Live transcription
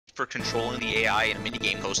for controlling the AI in a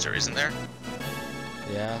minigame coaster, isn't there?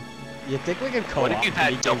 Yeah. You think we could co-op? What if you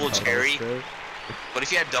had double cherry? coaster? What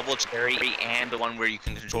if you had double cherry and the one where you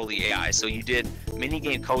can control the AI? So you did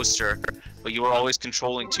minigame coaster, but you were always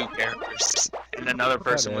controlling 2 characters, and another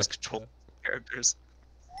person was controlling characters.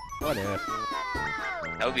 What if?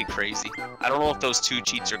 That would be crazy. I don't know if those 2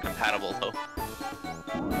 cheats are compatible though.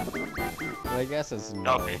 Well, I guess it's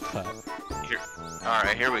no. Okay. But...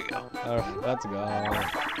 Alright, here we go. Let's go.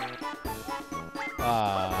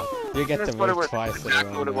 You get to move twice. That's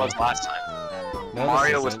exactly what it was last time. No,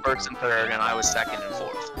 Mario was first and third, and I was second and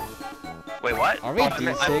fourth. Wait, what? Are we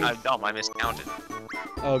desynced? I'm dumb. I miscounted.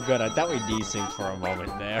 Oh, good. I thought we desynced for a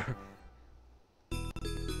moment there.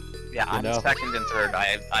 Yeah, I'm second and third.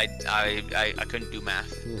 I couldn't do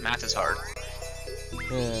math. Math is hard.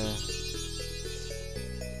 Yeah.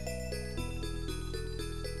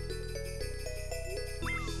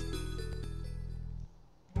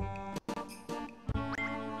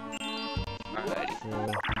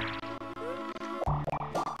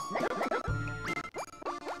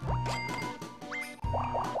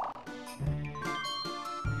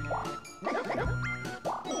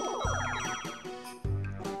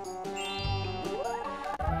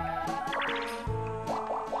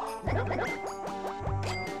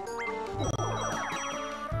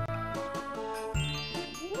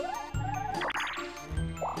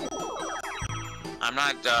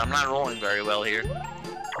 I'm not rolling very well here.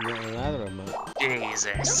 Neither am I.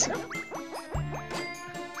 Jesus.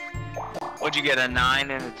 What'd you get, a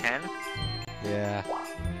 9 and a 10? Yeah.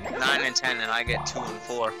 9 and 10, and I get 2 and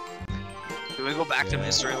 4. Can we go back to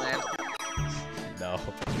Mystery Land? No.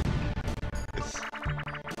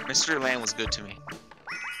 Mystery Land was good to me.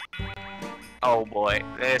 Oh boy,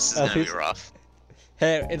 this is gonna be rough.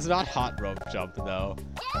 Hey, it's not hot rope jump though.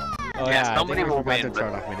 Oh yeah, somebody will win,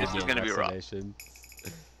 but this is gonna be rough.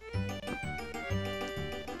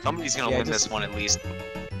 Somebody's gonna win this one at least.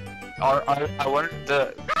 I wonder,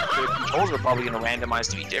 the controls are probably gonna randomize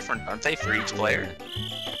to be different, aren't they, for each player?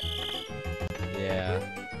 Yeah.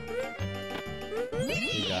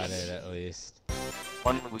 You got it at least.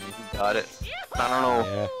 One Luigi got it. I don't know.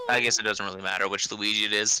 Yeah. I guess it doesn't really matter which Luigi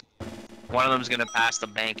it is. One of them's gonna pass the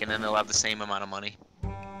bank, and then they'll have the same amount of money.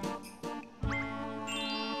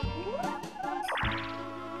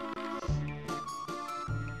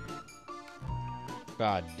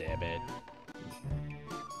 God damn it.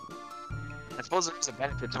 I suppose there's a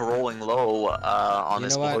benefit to rolling low on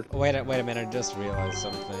this board. You know what? Wait a minute, I just realized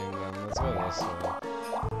something. Let's go this way.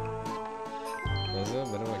 There's a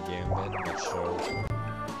bit of a gambit, but sure.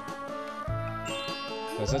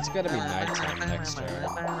 Because it's gonna be nighttime next turn.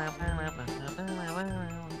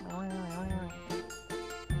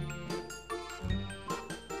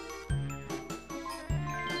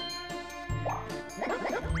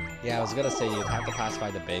 Yeah, I was gonna say you'd have to pass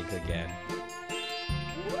by the bank again.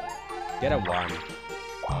 Get a 1.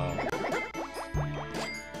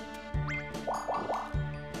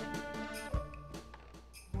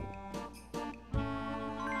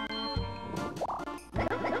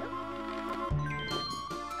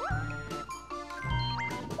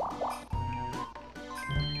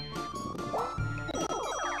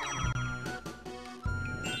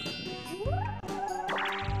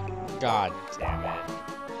 God damn it.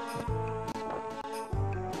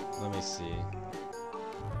 Let me see.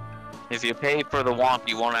 If you pay for the womp,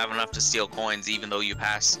 you won't have enough to steal coins, even though you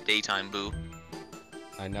pass Daytime Boo.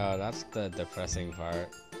 I know, that's the depressing part.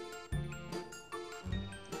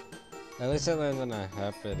 At least it lands on a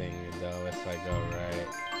happening, though, if I go right.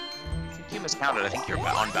 I think you miscounted. I think you're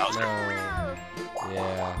on Bowser. No.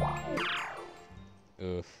 Yeah.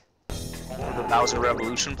 Oof. The Bowser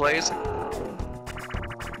Revolution plays.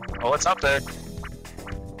 Oh, it's up there.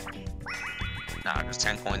 Nah, there's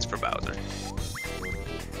 10 coins for Bowser.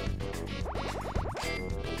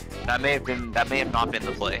 That may have not been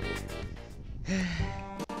the play.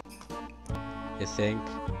 You think?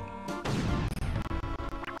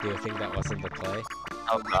 Do you think that wasn't the play?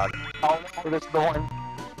 Oh god. Oh no, this is the one.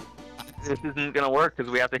 This isn't gonna work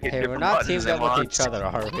because we have to hit different buttons. Hey, we're not teamed up with each other,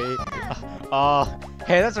 are we? Oh,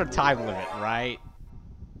 hey, that's our time limit, right?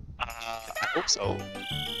 I hope so.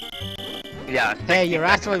 Yeah. Hey, you're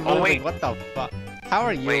actually moving. Oh, wait. What the fuck? How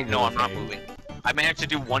are you Wait, no, I'm not moving? moving. I managed to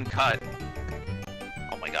do 1 cut.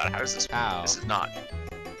 Oh my god, how does this work? How? This is not.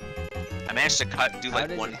 I managed to do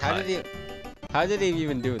like 1 cut. How did he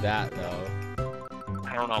even do that though?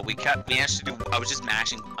 I don't know. We managed to do. I'm just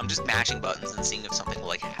mashing buttons and seeing if something will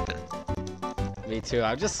like happen. Me too.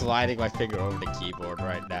 I'm just sliding my finger over the keyboard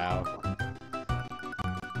right now.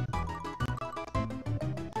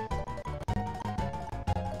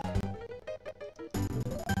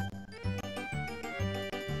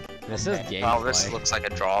 This is gameplay. Oh, this looks like a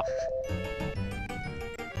draw.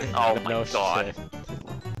 Oh my No god.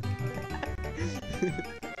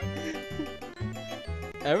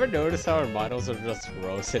 Ever notice how our models are just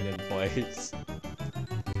frozen in place?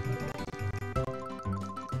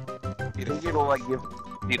 Do you think it'll like give?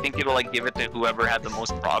 Do you think it'll like give it to whoever had the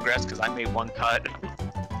most progress? Because I made one cut.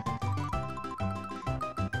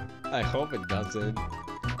 I hope it doesn't.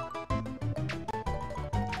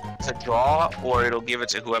 It's a draw, or it'll give it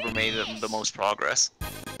to whoever made the most progress.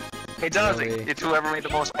 It does. Really? It's whoever made the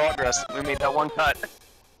most progress. We made that one cut.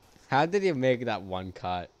 How did you make that one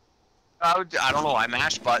cut? I don't know. I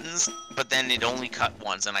mashed buttons, but then it only cut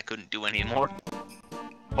once, and I couldn't do any more.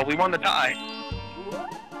 But we won the tie.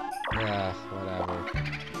 Yeah, whatever.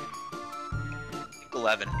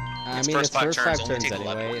 11. I mean, it's first 5 turns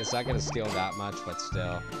anyway. It's not gonna steal that much, but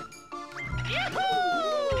still.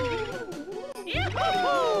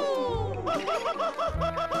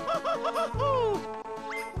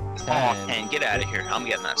 Oh, man, get out of here. I'm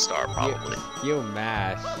getting that star, probably. You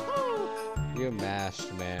mashed. You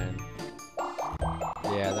mashed, man.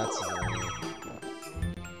 Yeah, that's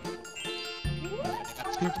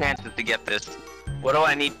two chances to get this. What do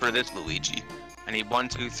I need for this, Luigi? I need 1,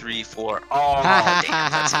 2, 3, 4. Oh,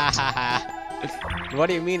 damn, that sucks. What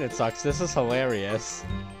do you mean it sucks? This is hilarious.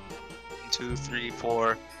 1, 2, 3,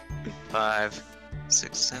 4, 5,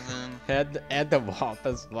 6, 7. And the WAP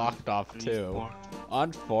is locked off 3, too. 4.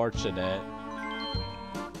 Unfortunate.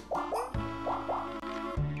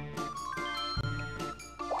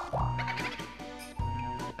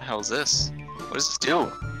 What the hell is this? What does this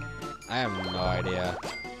do? I have no idea.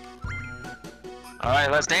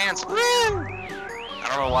 Alright, let's dance! Woo! I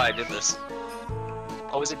don't know why I did this.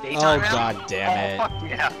 Oh, is it daytime Oh, now? god damn it. Oh, fuck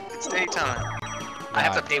yeah, it's daytime. I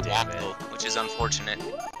have to pay damn WAP it. though, which is unfortunate.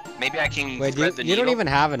 Maybe I can Wait, thread the you don't needle, even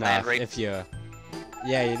have enough land right- if you...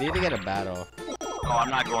 Yeah, you need to get a battle. Oh, I'm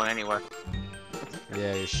not going anywhere.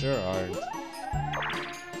 Yeah, you sure aren't.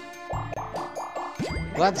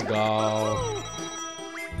 Let's go.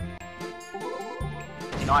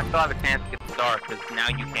 You know, I still have a chance to get the star, because now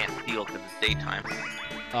you can't steal because it's daytime.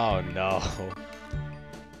 Oh no.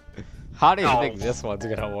 How do you No. think this one's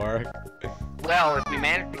gonna work? Well, if we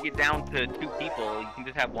manage to get down to 2 people, you can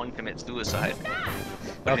just have one commit suicide.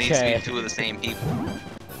 But it needs to Okay. be 2 of the same people.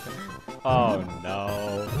 Oh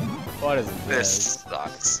no. What is This this?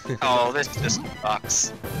 sucks. Oh, this just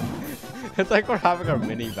sucks. It's like we're having our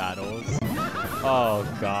mini battles. Oh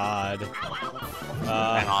god.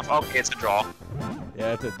 Ran off. Okay, it's a draw.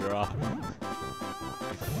 Yeah, it's a draw.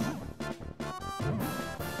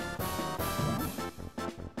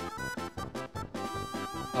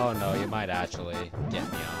 Oh no, you might actually get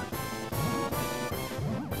me off.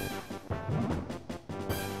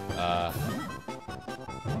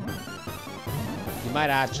 You might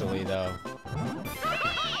actually though.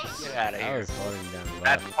 Get out of I here. was floating down the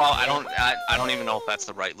That's, left. well, I don't even know if that's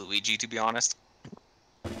the right Luigi, to be honest.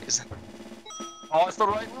 Oh, it's the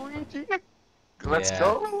right Luigi. Let's Yeah.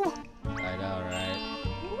 go. I know, right?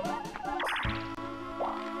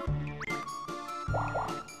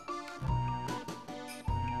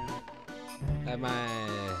 Am I?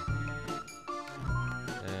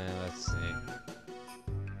 Let's see.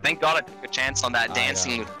 Thank God I took a chance on that I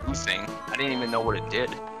dancing know. with Blue thing. I didn't even know what it did.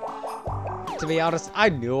 To be honest, I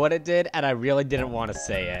knew what it did, and I really didn't want to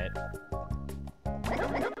say it.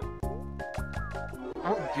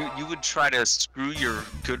 You would try to screw your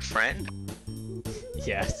good friend?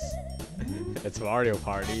 Yes. It's Mario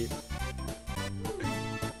Party.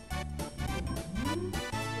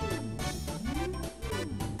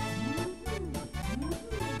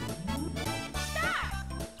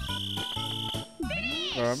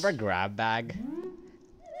 Remember Grab Bag?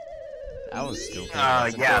 That was stupid.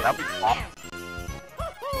 wasn't Yeah, it? that was awful.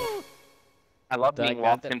 I love Did I being get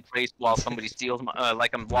locked that? in place while somebody steals my,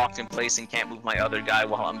 like I'm locked in place and can't move my other guy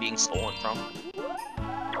while I'm being stolen from.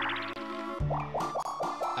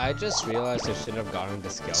 I just realized I should have gotten the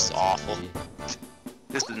skeleton. This is awful.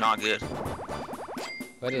 This is not good.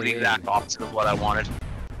 What do you The mean? exact opposite of what I wanted.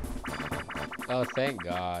 Oh, thank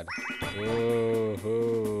God.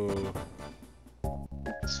 Woohoo.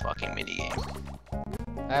 This fucking minigame.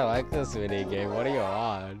 I like this mini game. What are you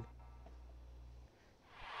on?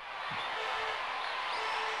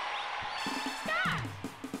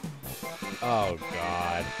 Oh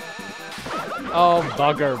God. Oh,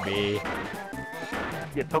 bugger me.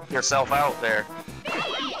 You took yourself out there.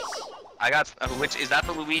 I got, which, is that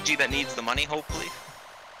the Luigi that needs the money, hopefully?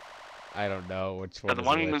 I don't know which So one. the is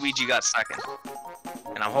one which. Luigi got second.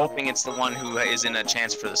 And I'm hoping it's the one who is in a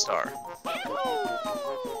chance for the star.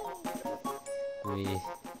 Me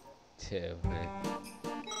too.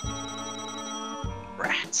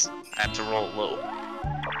 Rats. I have to roll low.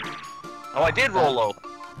 Oh, I did roll low.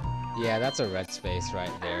 Yeah, that's a red space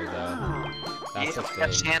right there, though. That's Yeah, the I have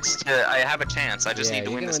a thing. chance to. I have a chance. I just need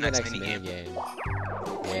to win this next minigame.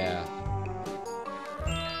 Yeah.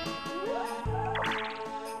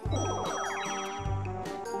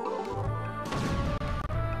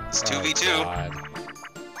 It's Oh, 2v2. God.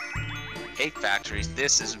 Cake factories.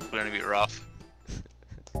 This is going to be rough.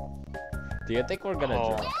 Do you think we're gonna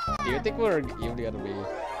draw? Do you think we're even gonna be?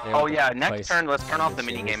 Oh yeah, next turn. Let's turn off the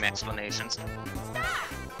minigame explanations.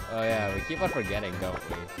 Oh yeah, we keep on forgetting, don't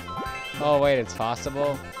we? Oh wait, it's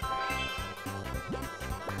possible.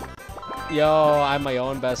 Yo, I'm my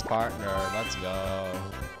own best partner. Let's go.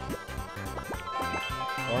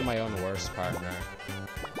 Or my own worst partner.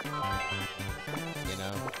 You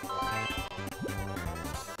know?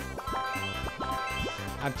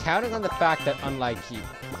 I'm counting on the fact that unlike you...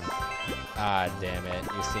 Ah, damn it.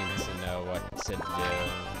 You seem to know what to do.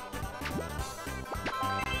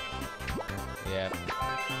 Yep.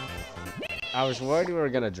 I was worried we were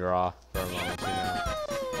gonna draw for a moment, you know?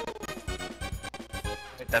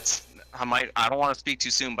 That's... I don't want to speak too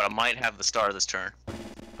soon, but I might have the star this turn.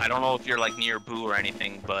 I don't know if you're like near Boo or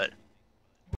anything, but